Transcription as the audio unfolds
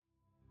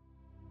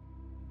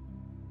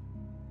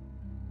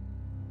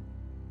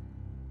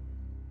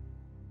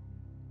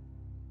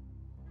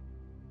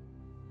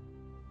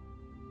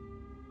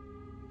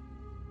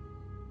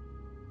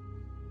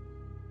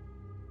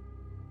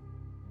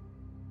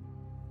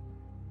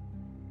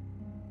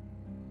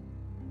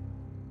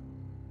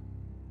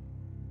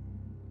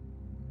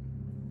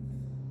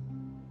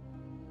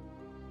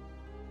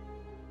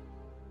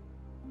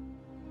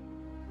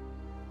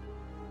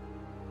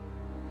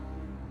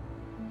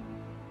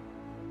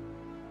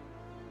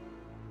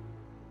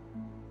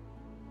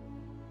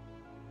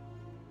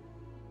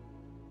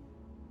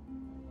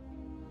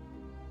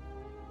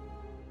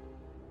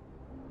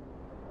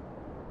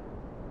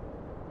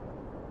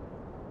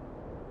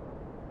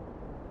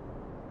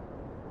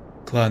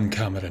Clan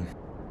Cameron,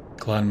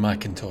 Clan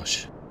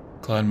Mackintosh,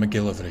 Clan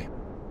McGillivray,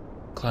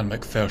 Clan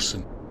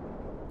Macpherson,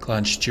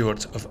 Clan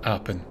Stewart of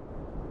Appin,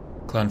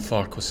 Clan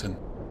Farquharson,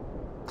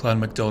 Clan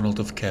MacDonald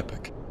of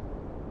Keppoch,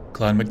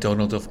 Clan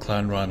MacDonald of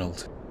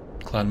Clanranald,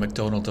 Clan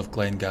MacDonald of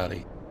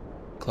Glengarry,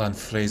 Clan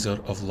Fraser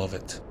of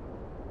Lovett.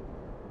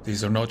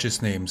 These are not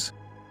just names,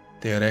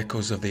 they are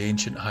echoes of the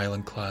ancient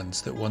Highland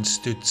clans that once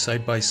stood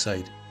side by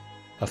side,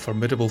 a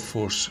formidable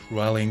force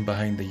rallying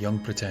behind the young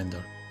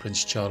pretender,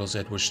 Prince Charles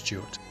Edward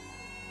Stuart,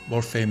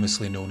 more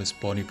famously known as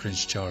Bonnie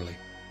Prince Charlie.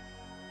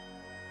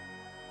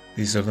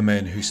 These are the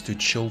men who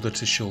stood shoulder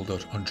to shoulder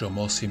on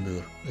Drumossie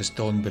Moor as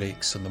dawn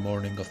breaks on the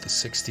morning of the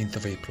 16th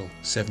of April,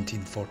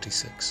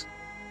 1746.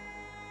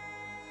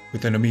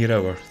 Within a mere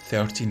hour,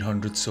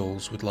 1,300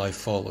 souls would lie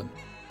fallen,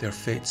 their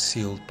fates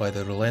sealed by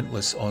the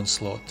relentless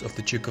onslaught of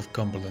the Duke of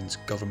Cumberland's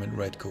government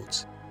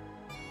redcoats.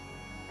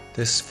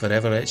 This,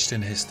 forever etched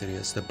in history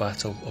as the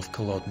Battle of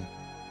Culloden,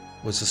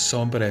 was a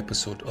sombre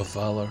episode of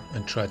valour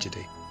and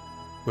tragedy,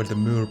 where the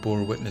moor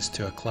bore witness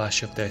to a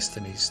clash of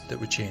destinies that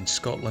would change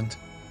Scotland,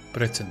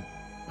 Britain,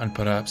 and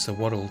perhaps the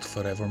world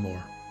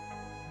forevermore.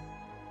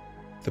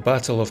 The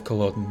Battle of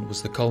Culloden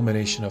was the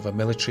culmination of a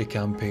military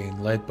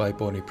campaign led by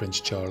Bonnie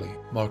Prince Charlie,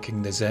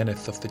 marking the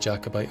zenith of the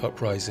Jacobite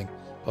uprising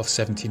of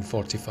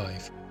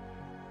 1745.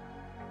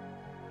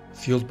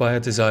 Fueled by a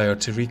desire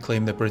to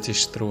reclaim the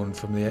British throne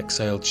from the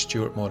exiled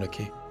Stuart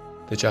monarchy,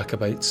 the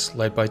Jacobites,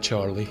 led by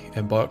Charlie,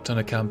 embarked on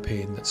a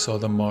campaign that saw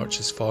them march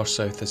as far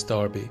south as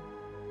Derby,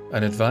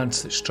 an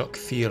advance that struck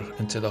fear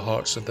into the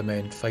hearts of the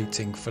men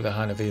fighting for the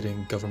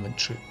Hanoverian government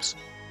troops,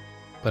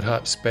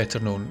 perhaps better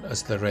known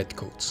as the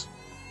Redcoats.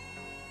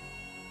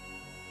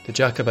 The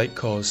Jacobite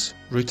cause,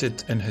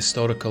 rooted in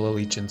historical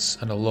allegiance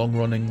and a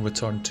long-running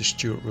return to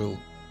Stuart rule,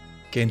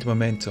 gained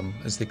momentum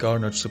as they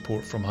garnered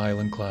support from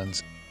Highland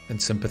clans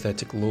and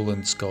sympathetic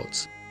Lowland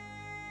Scots.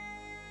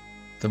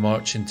 The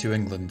march into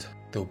England,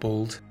 though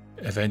bold,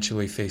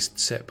 eventually faced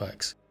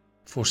setbacks,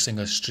 forcing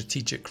a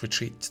strategic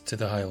retreat to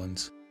the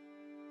Highlands.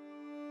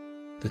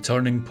 The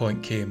turning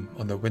point came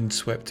on the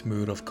windswept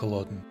moor of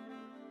Culloden,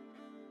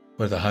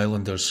 where the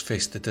Highlanders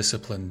faced the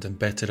disciplined and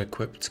better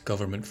equipped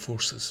government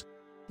forces,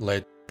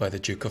 led by the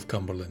Duke of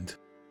Cumberland.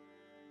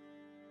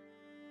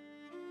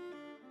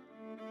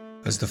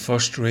 As the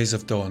first rays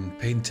of dawn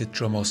painted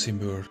Drumossie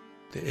Moor,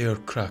 the air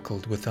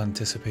crackled with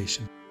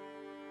anticipation.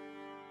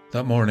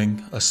 That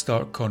morning, a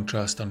stark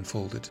contrast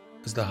unfolded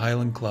as the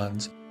Highland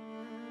clans,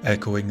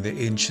 echoing the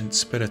ancient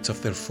spirit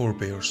of their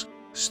forebears,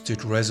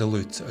 stood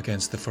resolute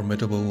against the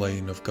formidable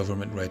line of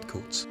government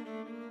redcoats.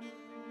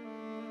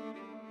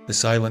 The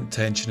silent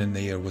tension in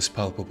the air was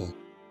palpable,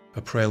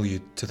 a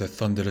prelude to the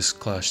thunderous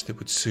clash that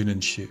would soon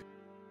ensue.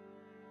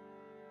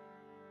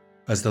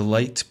 As the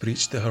light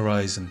breached the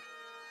horizon,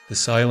 the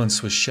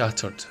silence was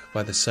shattered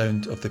by the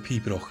sound of the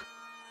pibroch,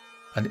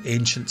 an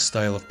ancient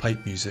style of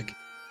pipe music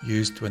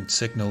used when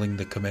signalling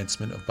the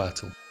commencement of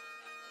battle.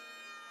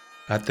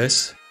 At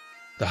this,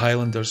 the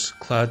Highlanders,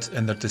 clad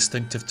in their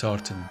distinctive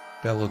tartan,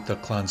 bellowed their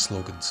clan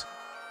slogans,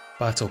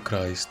 battle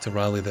cries to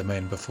rally the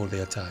men before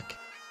the attack.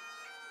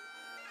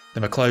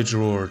 The MacLeods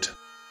roared,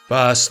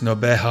 Bas no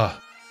beha,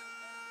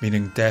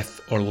 meaning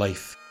death or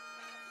life.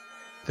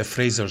 The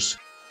Frasers,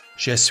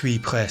 Je suis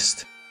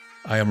prest,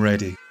 I am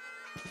ready.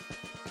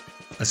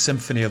 A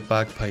symphony of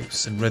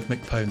bagpipes and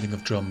rhythmic pounding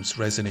of drums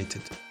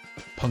resonated,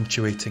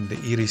 punctuating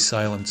the eerie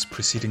silence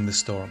preceding the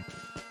storm.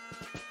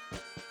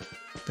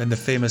 Then the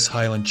famous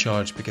Highland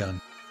Charge began.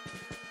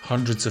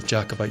 Hundreds of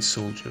Jacobite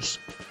soldiers,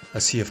 a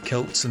sea of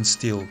kilts and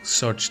steel,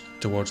 surged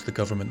towards the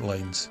government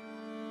lines.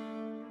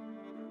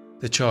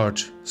 The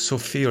charge, so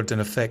feared and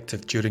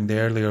effective during the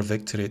earlier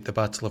victory at the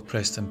Battle of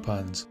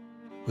Prestonpans,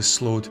 was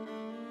slowed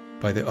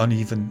by the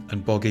uneven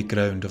and boggy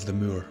ground of the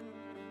moor.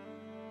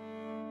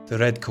 The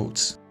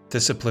Redcoats,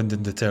 disciplined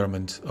and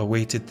determined,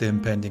 awaited the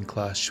impending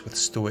clash with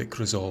stoic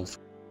resolve.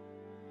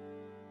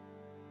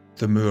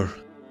 The moor,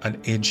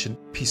 an ancient,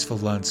 peaceful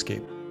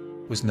landscape,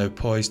 was now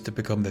poised to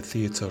become the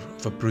theatre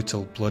of a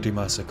brutal, bloody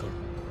massacre.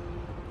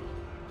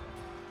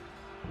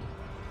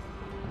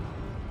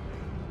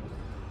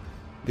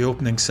 The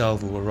opening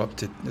salvo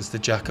erupted as the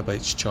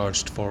Jacobites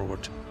charged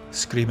forward,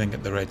 screaming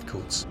at the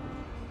Redcoats.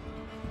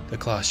 The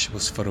clash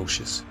was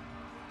ferocious,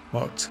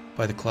 marked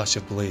by the clash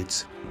of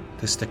blades,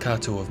 the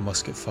staccato of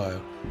musket fire,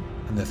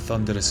 and the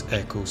thunderous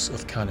echoes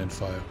of cannon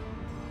fire.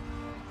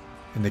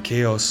 In the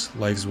chaos,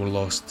 lives were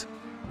lost,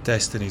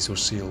 destinies were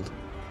sealed,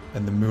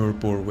 and the moor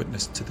bore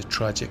witness to the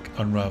tragic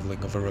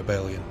unravelling of a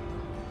rebellion.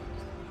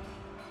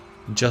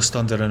 In just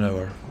under an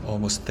hour,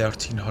 almost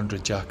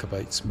 1,300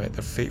 Jacobites met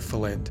their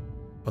fateful end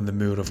on the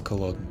moor of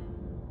Culloden.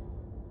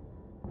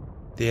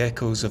 The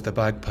echoes of the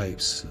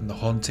bagpipes and the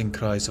haunting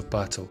cries of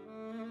battle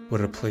were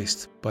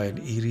replaced by an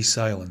eerie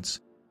silence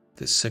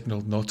that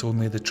signalled not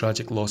only the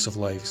tragic loss of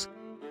lives,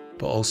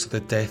 but also the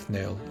death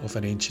knell of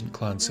an ancient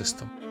clan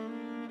system.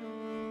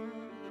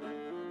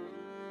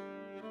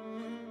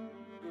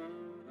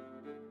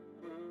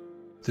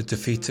 The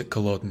defeat at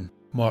Culloden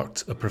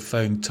marked a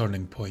profound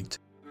turning point,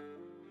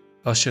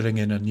 ushering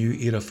in a new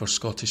era for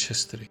Scottish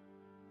history,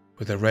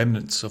 where the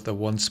remnants of the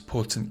once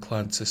potent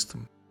clan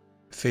system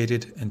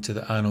faded into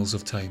the annals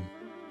of time,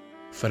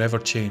 forever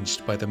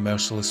changed by the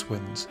merciless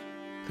winds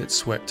that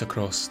swept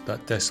across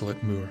that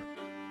desolate moor.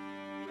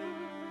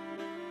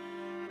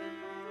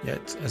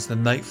 Yet, as the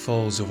night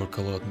falls over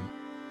Culloden,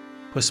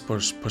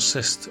 whispers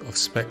persist of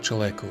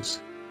spectral echoes,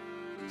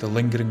 the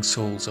lingering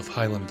souls of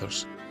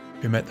Highlanders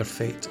who met their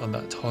fate on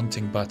that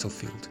haunting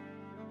battlefield,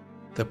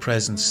 their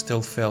presence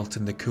still felt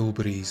in the cool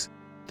breeze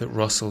that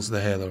rustles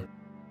the heather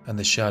and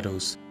the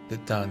shadows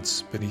that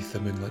dance beneath the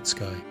moonlit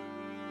sky.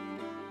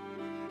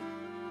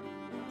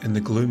 In the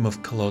gloom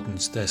of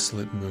Culloden's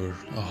desolate moor,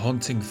 a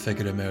haunting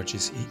figure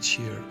emerges each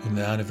year on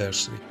the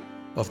anniversary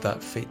of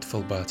that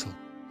fateful battle.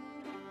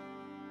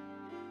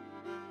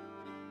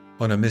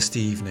 On a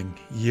misty evening,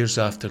 years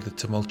after the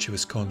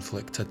tumultuous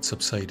conflict had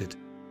subsided,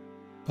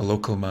 a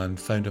local man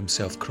found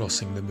himself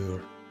crossing the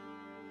moor.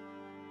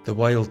 The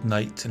wild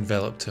night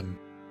enveloped him,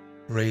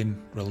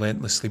 rain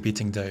relentlessly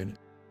beating down,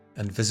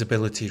 and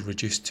visibility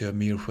reduced to a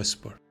mere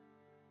whisper.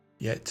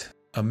 Yet,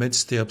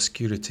 amidst the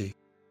obscurity,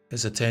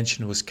 his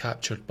attention was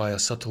captured by a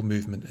subtle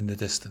movement in the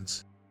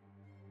distance.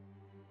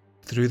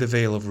 Through the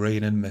veil of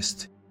rain and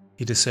mist,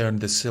 he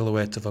discerned the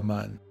silhouette of a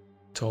man,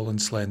 tall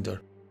and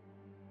slender,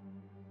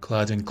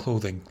 clad in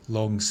clothing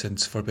long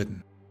since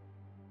forbidden.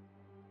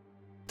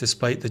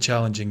 Despite the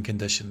challenging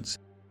conditions,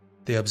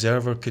 the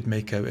observer could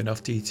make out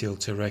enough detail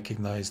to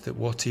recognise that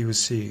what he was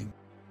seeing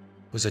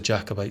was a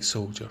Jacobite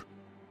soldier.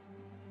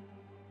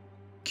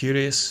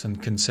 Curious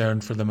and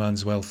concerned for the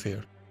man's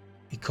welfare,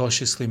 he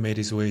cautiously made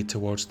his way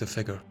towards the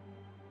figure,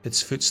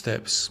 its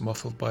footsteps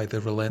muffled by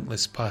the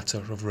relentless patter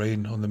of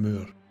rain on the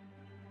moor.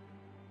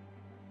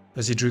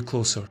 As he drew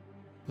closer,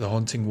 the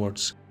haunting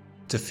words,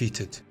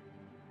 "Defeated,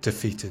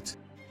 defeated,"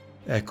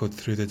 echoed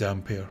through the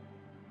damp air.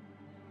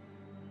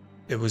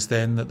 It was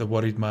then that the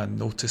worried man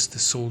noticed the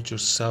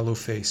soldier's sallow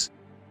face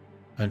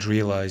and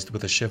realised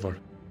with a shiver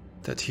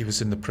that he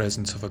was in the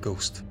presence of a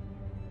ghost,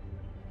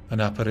 an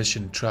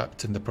apparition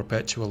trapped in the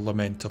perpetual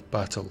lament of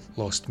battle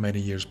lost many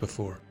years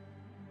before.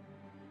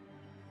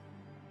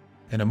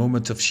 In a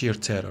moment of sheer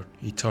terror,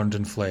 he turned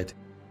and fled,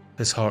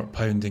 his heart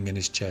pounding in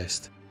his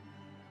chest.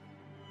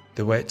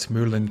 The wet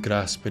moorland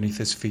grass beneath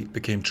his feet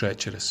became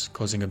treacherous,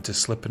 causing him to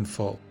slip and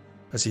fall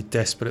as he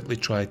desperately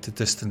tried to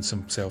distance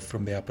himself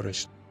from the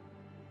apparition.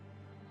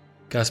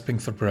 Gasping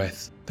for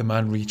breath, the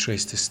man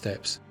retraced his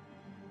steps,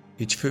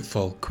 each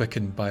footfall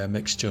quickened by a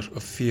mixture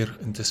of fear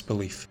and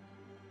disbelief.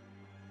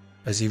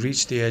 As he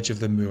reached the edge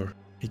of the moor,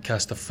 he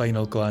cast a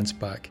final glance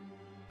back,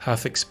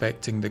 half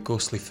expecting the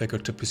ghostly figure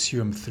to pursue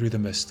him through the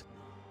mist,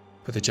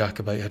 but the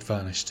Jacobite had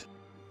vanished.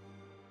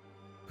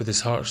 With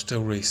his heart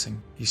still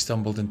racing, he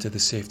stumbled into the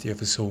safety of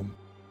his home,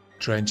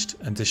 drenched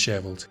and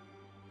dishevelled.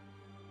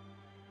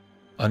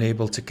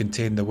 Unable to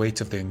contain the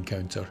weight of the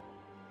encounter,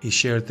 he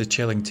shared the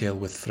chilling tale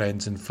with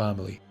friends and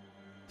family,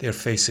 their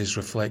faces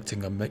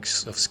reflecting a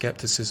mix of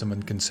skepticism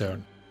and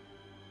concern.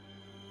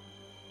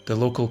 The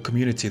local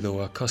community,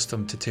 though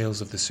accustomed to tales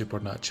of the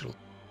supernatural,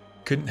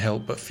 couldn't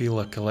help but feel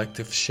a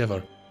collective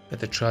shiver at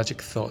the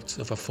tragic thought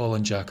of a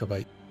fallen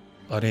Jacobite,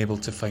 unable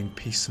to find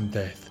peace in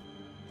death,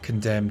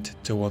 condemned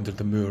to wander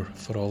the moor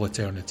for all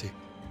eternity.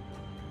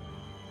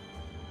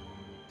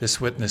 This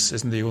witness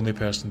isn't the only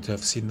person to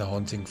have seen the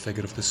haunting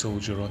figure of the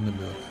soldier on the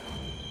moor.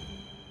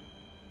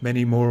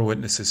 Many more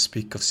witnesses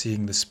speak of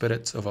seeing the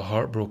spirit of a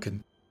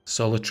heartbroken,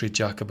 solitary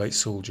Jacobite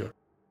soldier,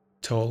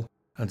 tall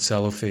and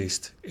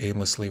sallow-faced,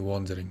 aimlessly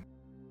wandering.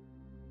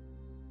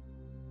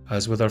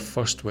 As with our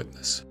first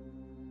witness,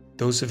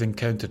 those who've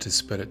encountered his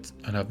spirit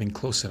and have been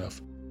close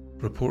enough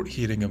report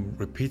hearing him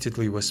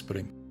repeatedly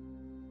whispering,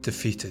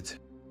 "Defeated,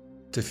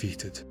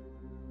 defeated,"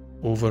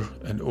 over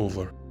and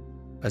over,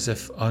 as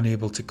if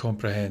unable to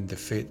comprehend the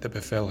fate that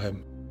befell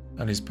him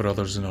and his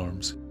brothers in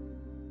arms.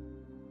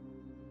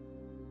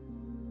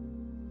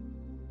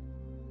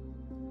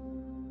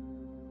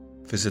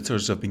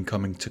 Visitors have been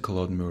coming to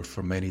Culloden Moor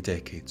for many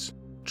decades,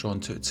 drawn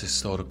to its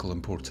historical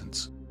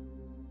importance.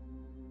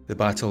 The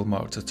battle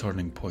marked a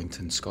turning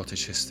point in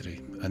Scottish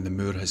history, and the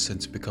moor has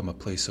since become a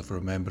place of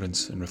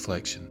remembrance and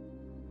reflection.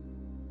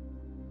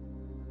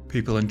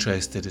 People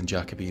interested in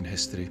Jacobean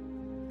history,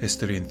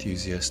 history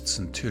enthusiasts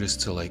and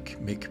tourists alike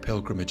make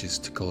pilgrimages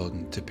to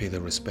Culloden to pay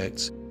their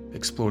respects,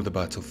 explore the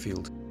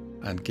battlefield,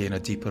 and gain a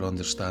deeper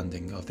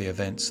understanding of the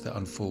events that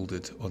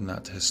unfolded on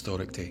that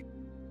historic day.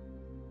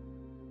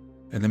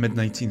 In the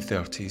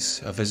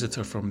mid-1930s, a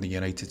visitor from the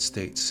United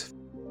States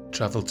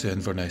travelled to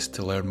Inverness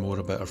to learn more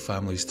about her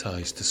family's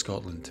ties to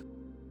Scotland.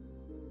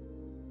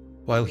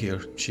 While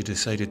here, she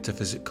decided to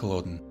visit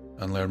Culloden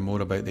and learn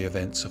more about the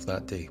events of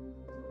that day.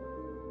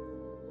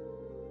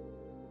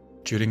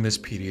 During this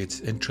period,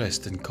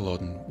 interest in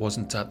Culloden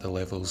wasn't at the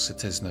levels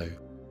it is now,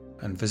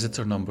 and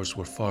visitor numbers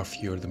were far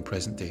fewer than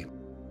present day,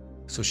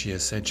 so she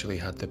essentially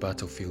had the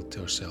battlefield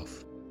to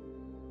herself.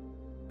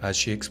 As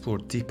she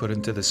explored deeper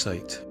into the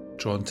site,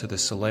 drawn to the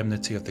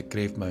solemnity of the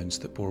grave mounds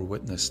that bore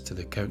witness to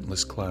the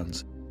countless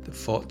clans that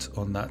fought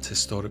on that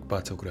historic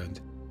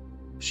battleground,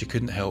 she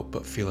couldn't help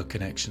but feel a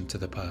connection to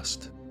the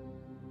past.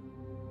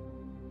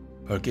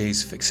 Her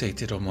gaze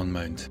fixated on one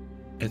mound.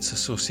 Its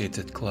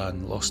associated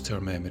clan lost to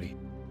her memory,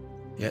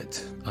 yet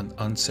an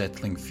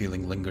unsettling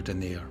feeling lingered in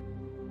the air.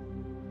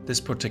 This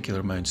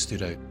particular mound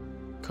stood out,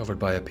 covered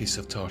by a piece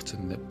of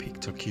tartan that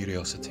piqued her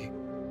curiosity.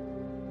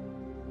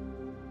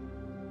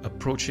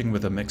 Approaching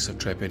with a mix of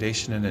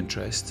trepidation and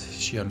interest,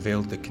 she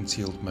unveiled the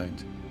concealed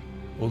mound,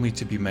 only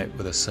to be met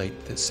with a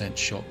sight that sent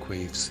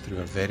shockwaves through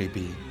her very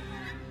being.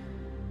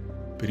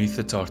 Beneath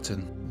the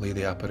tartan lay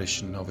the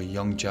apparition of a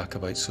young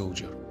Jacobite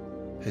soldier,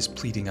 his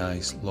pleading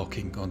eyes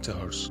locking onto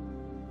hers.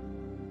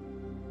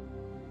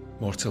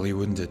 Mortally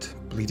wounded,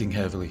 bleeding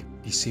heavily,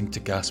 he seemed to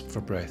gasp for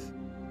breath,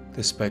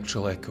 the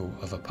spectral echo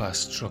of a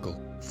past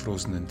struggle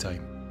frozen in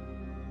time.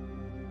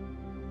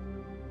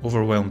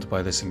 Overwhelmed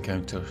by this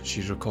encounter,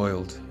 she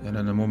recoiled and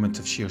in a moment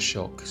of sheer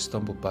shock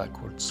stumbled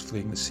backwards,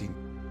 fleeing the scene.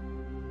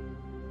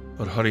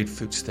 Her hurried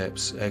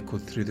footsteps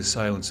echoed through the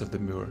silence of the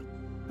moor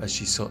as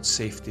she sought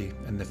safety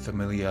in the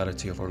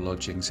familiarity of her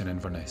lodgings in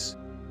Inverness,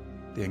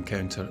 the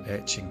encounter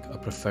etching a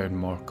profound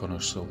mark on her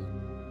soul.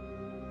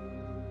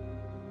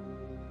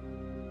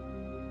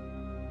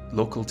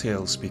 Local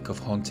tales speak of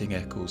haunting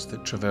echoes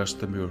that traverse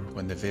the moor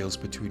when the veils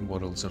between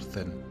worlds are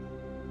thin.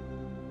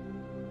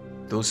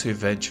 Those who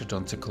ventured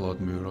onto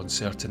Culloden Moor on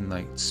certain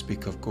nights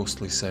speak of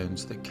ghostly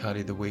sounds that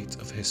carry the weight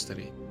of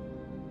history,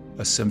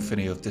 a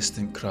symphony of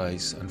distant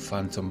cries and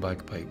phantom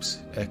bagpipes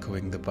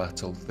echoing the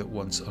battle that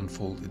once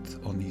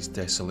unfolded on these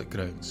desolate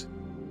grounds.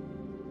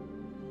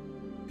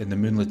 In the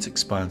moonlit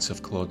expanse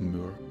of Culloden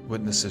Moor,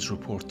 witnesses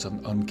report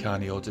an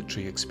uncanny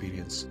auditory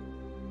experience.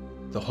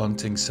 The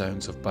haunting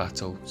sounds of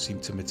battle seem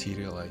to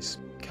materialise,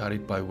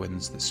 carried by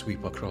winds that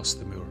sweep across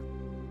the moor.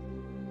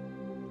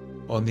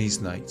 On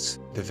these nights,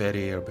 the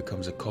very air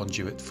becomes a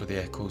conduit for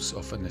the echoes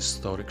of an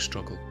historic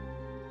struggle,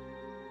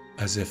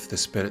 as if the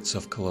spirits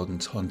of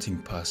Culloden's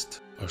haunting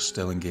past are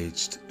still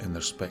engaged in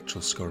their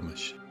spectral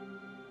skirmish.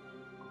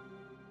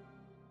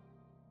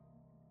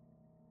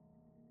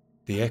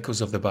 The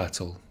echoes of the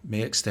battle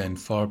may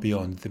extend far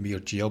beyond the mere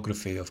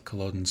geography of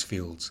Culloden's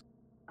fields.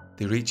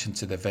 They reach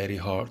into the very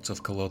heart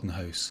of Culloden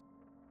House,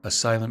 a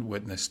silent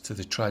witness to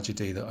the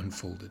tragedy that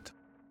unfolded.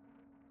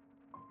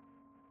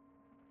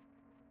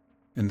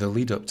 In the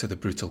lead-up to the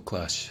brutal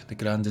clash, the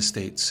Grand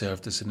Estate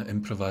served as an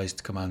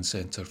improvised command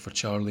centre for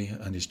Charlie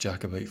and his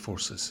Jacobite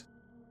forces.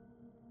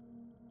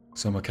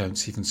 Some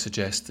accounts even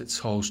suggest its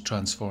halls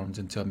transformed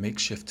into a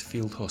makeshift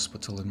field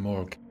hospital and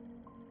morgue,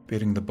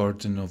 bearing the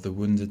burden of the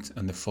wounded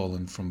and the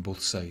fallen from both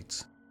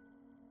sides.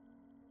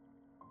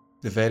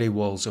 The very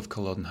walls of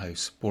Culloden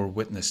House bore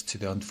witness to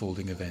the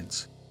unfolding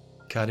events,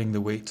 carrying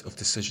the weight of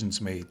decisions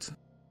made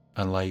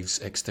and lives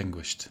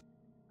extinguished.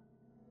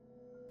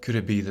 Could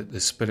it be that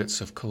the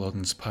spirits of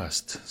Culloden's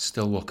past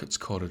still walk its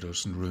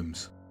corridors and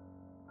rooms?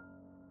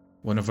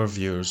 One of our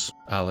viewers,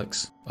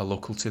 Alex, a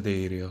local to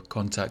the area,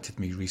 contacted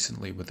me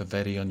recently with a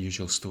very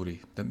unusual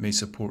story that may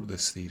support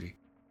this theory.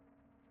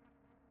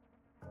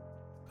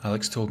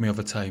 Alex told me of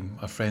a time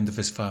a friend of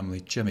his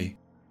family, Jimmy,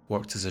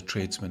 worked as a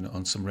tradesman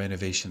on some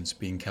renovations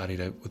being carried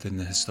out within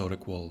the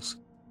historic walls.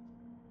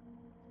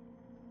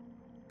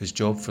 His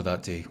job for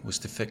that day was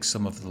to fix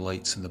some of the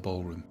lights in the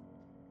ballroom.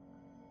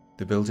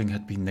 The building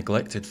had been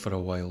neglected for a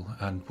while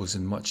and was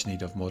in much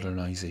need of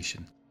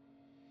modernisation.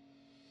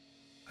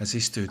 As he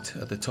stood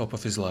at the top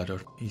of his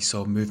ladder, he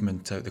saw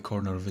movement out the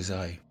corner of his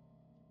eye.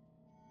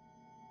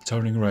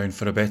 Turning round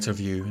for a better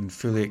view and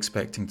fully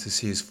expecting to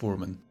see his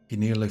foreman, he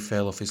nearly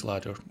fell off his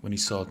ladder when he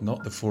saw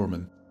not the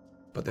foreman,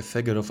 but the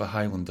figure of a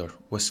Highlander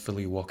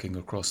wistfully walking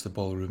across the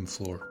ballroom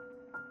floor.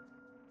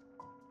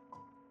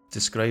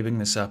 Describing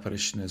this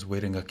apparition as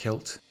wearing a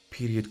kilt,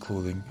 period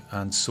clothing,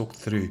 and soaked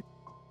through,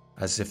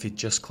 as if he'd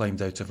just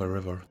climbed out of a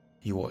river,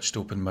 he watched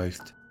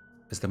open-mouthed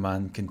as the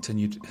man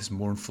continued his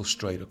mournful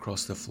stride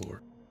across the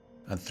floor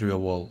and through a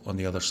wall on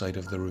the other side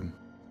of the room.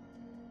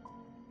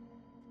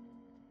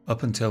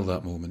 Up until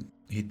that moment,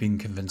 he'd been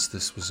convinced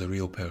this was a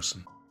real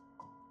person.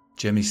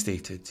 Jimmy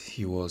stated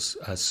he was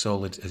as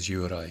solid as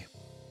you or I.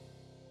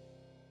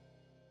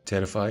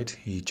 Terrified,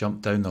 he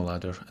jumped down the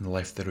ladder and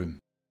left the room,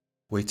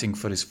 waiting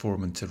for his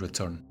foreman to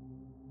return.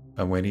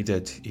 And when he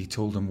did, he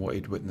told him what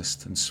he'd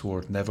witnessed and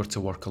swore never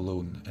to work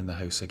alone in the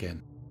house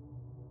again.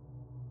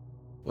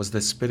 Was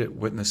the spirit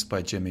witnessed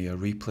by Jimmy a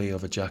replay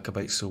of a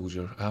Jacobite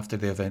soldier after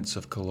the events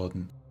of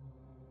Culloden,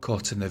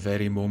 caught in the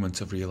very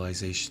moment of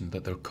realisation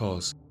that their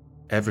cause,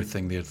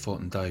 everything they had fought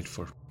and died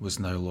for, was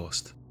now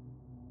lost?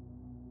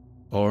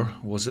 Or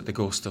was it the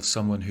ghost of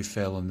someone who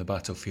fell on the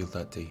battlefield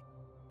that day,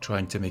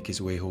 trying to make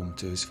his way home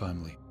to his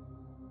family?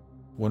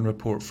 One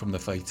report from the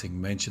fighting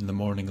mentioned the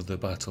morning of the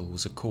battle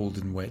was a cold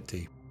and wet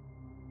day.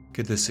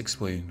 Could this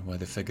explain why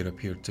the figure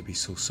appeared to be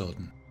so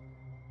sodden?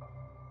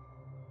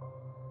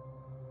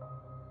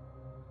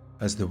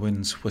 As the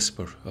winds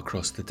whisper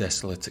across the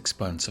desolate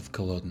expanse of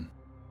Culloden,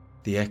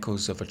 the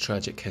echoes of a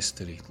tragic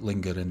history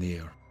linger in the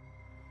air.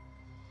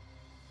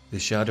 The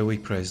shadowy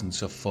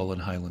presence of fallen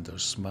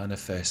Highlanders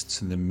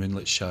manifests in the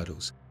moonlit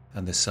shadows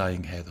and the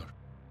sighing heather,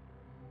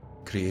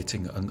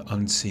 creating an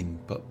unseen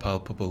but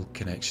palpable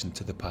connection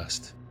to the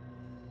past.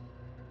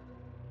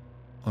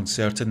 On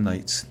certain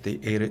nights, the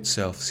air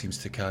itself seems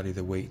to carry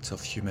the weight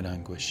of human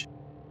anguish,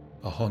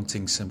 a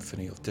haunting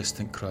symphony of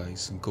distant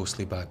cries and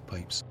ghostly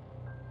bagpipes,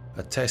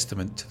 a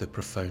testament to the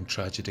profound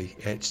tragedy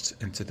etched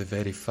into the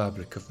very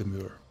fabric of the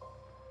moor.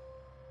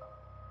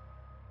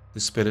 The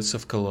spirits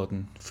of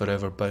Culloden,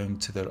 forever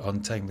bound to their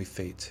untimely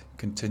fate,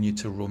 continue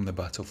to roam the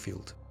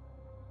battlefield,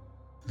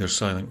 their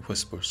silent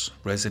whispers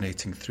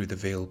resonating through the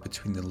veil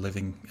between the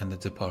living and the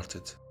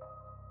departed.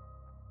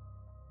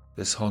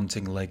 This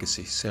haunting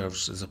legacy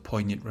serves as a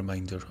poignant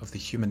reminder of the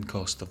human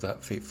cost of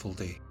that fateful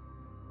day,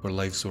 where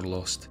lives were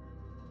lost,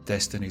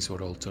 destinies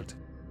were altered,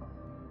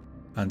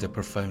 and a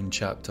profound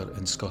chapter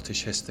in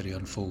Scottish history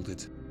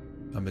unfolded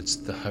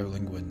amidst the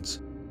howling winds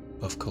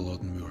of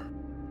Culloden Moor.